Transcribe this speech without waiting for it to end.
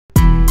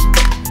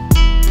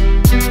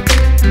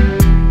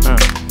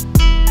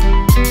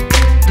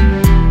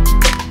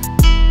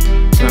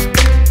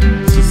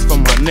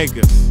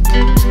niggas.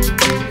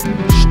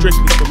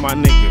 Strictly for my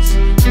niggas.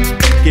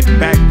 Get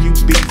back, you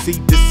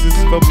busy. This is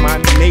for my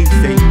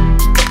Nazy.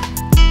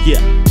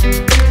 Yeah.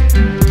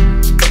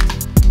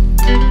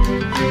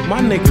 My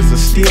niggas will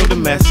steal the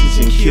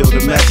message and kill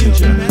the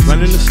messenger.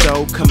 Run in the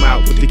stove, come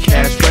out with the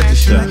cash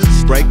register.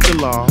 Break the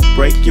law,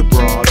 break your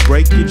broad,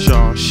 break your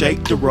jaw,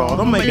 shake the raw.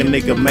 Don't make a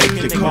nigga make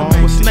the call.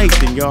 What's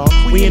Nathan, y'all?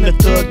 We in the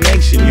thug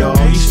nation, y'all.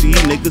 You see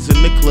niggas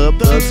in the club,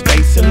 thugs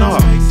facing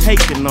off,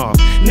 taking off.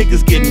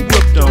 Niggas getting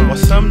whooped on, while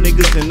some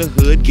niggas in the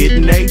hood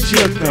getting they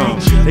juked on.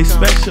 They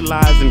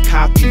specialize in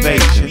cop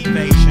evasion,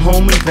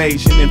 home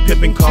invasion, and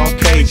pimping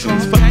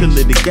Caucasians. Fuck the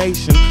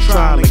litigation,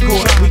 trial and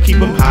court. We keep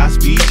them high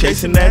speed,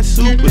 chasing that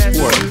super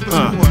sport.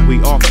 We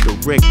off the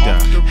Richter,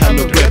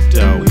 hella ripped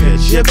though. Yeah,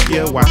 jip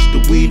ya, watch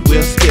the weed,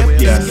 we'll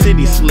skip ya.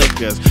 City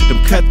slickers,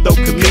 them cutthroat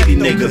committee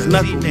niggas,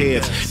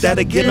 knuckleheads,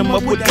 that'll get them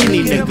up with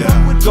any nigga.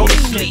 Go to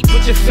sleep,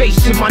 put your face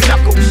to my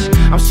knuckles.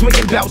 I'm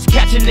swinging belts,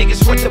 catching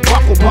niggas with the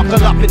buckle.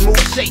 Buckle up and move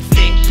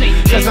safely,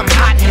 cause I'm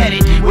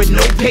hot-headed, with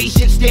no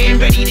patience, staying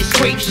ready to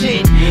scrape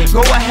shit.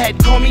 Go ahead,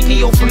 call me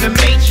Neo from the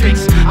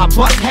Matrix. I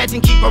bust heads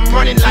and keep them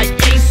running like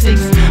A6.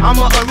 I'm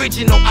a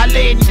original, I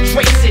lay and you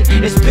trace it.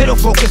 It's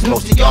pitiful cause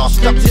most of y'all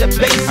stuck to the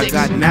basics. I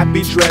got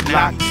nappy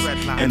dreadlocks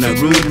and a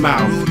rude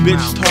mouth.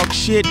 Bitch talk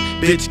shit,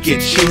 bitch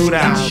get chewed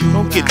out.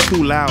 Don't get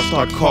too loud,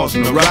 start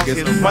causing a ruckus.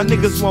 My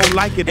niggas won't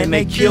like it and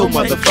they kill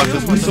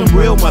motherfuckers. We some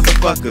real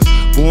motherfuckers,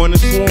 born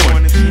and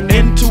sworn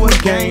into a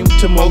game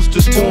to most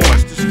is torn.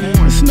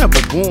 It's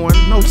never born,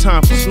 no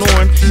time for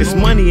snoring. It's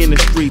money in the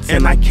streets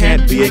and I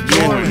can't be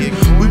ignored.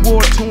 We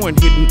war torn,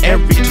 hitting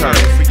every turn,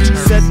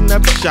 setting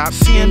up shop,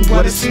 seeing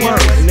what it's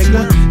worth,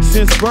 nigga.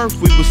 Since birth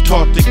we was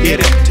taught to get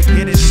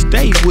it.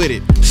 Stay with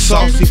it,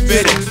 saucy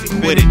fitted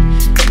with it,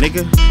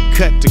 nigga.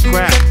 Cut the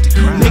crap.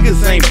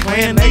 Niggas ain't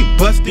playing, they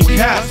busting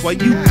caps while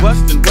you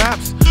busting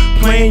raps.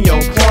 Playing your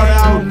part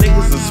out,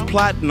 niggas is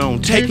plotting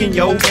on taking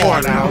your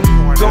heart out.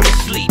 Go to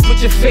sleep, put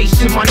your face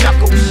to my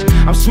knuckles.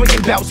 I'm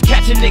swinging belts,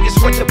 catching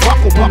niggas with the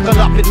buckle. Buckle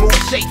up and move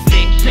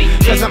safely,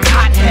 cause I'm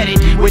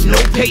hot-headed, with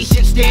no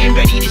patience, staying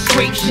ready to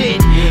scrape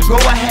shit. Go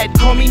ahead,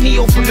 call me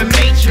Neo from the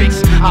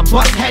Matrix. I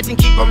bust heads and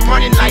keep them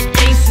running like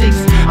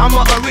A6. I'm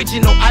a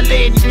original, I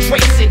lay and you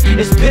trace it.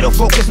 It's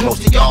pitiful cause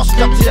most of y'all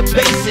stuck to the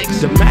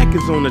basics. The Mac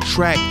is on the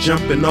track,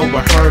 jumping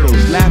over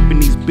hurdles,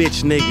 lapping these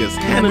bitch niggas,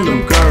 handing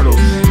them girdles.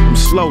 Them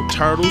slow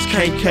turtles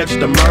can't catch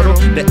the myrtle.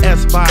 The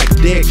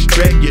S5 dead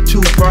straight, you're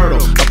too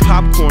fertile. A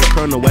popcorn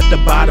kernel at the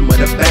bottom of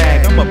the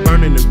bag. I'm a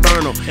burning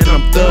inferno and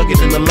I'm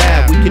thugging in the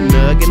lab. We can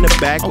nug in the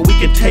back or we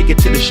can take it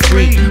to the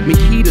street. Me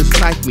heaters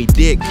like me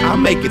dick, I'll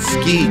make it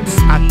skeets.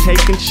 I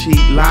take and cheat,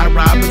 lie,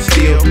 rob and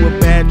steal, do a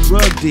bad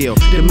drug deal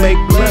to make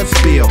blood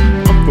spill.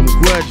 I'm from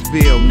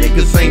Grudgeville,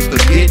 niggas ain't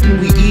forgetting.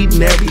 We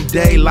eating every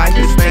day like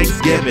it's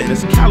Thanksgiving.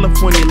 It's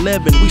California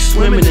living, we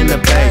swimming in the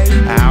bay.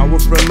 An hour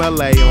from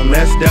LA on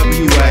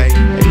SWA.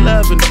 They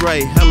loving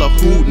Dre, hella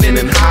hootin'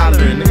 and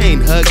hollering. They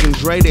ain't hugging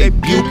Dre, they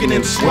buking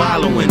and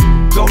swallowing.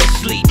 Go to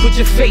sleep, put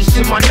your face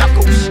to my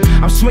knuckles.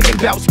 I'm swinging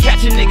belts,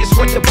 catching niggas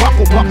with the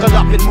buckle. Buckle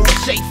up and move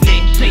safely,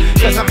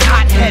 cause I'm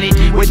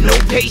hot-headed, with no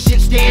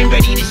patience, staying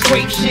ready to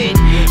scrape shit.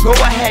 Go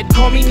ahead,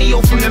 call me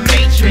Neo from the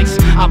Matrix.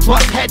 I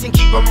bust heads and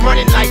keep them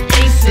running like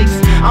A6.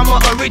 I'm a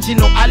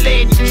original, I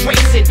lay and you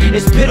trace it.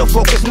 It's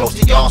pitiful cause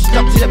most of y'all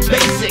stuck to the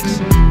basics.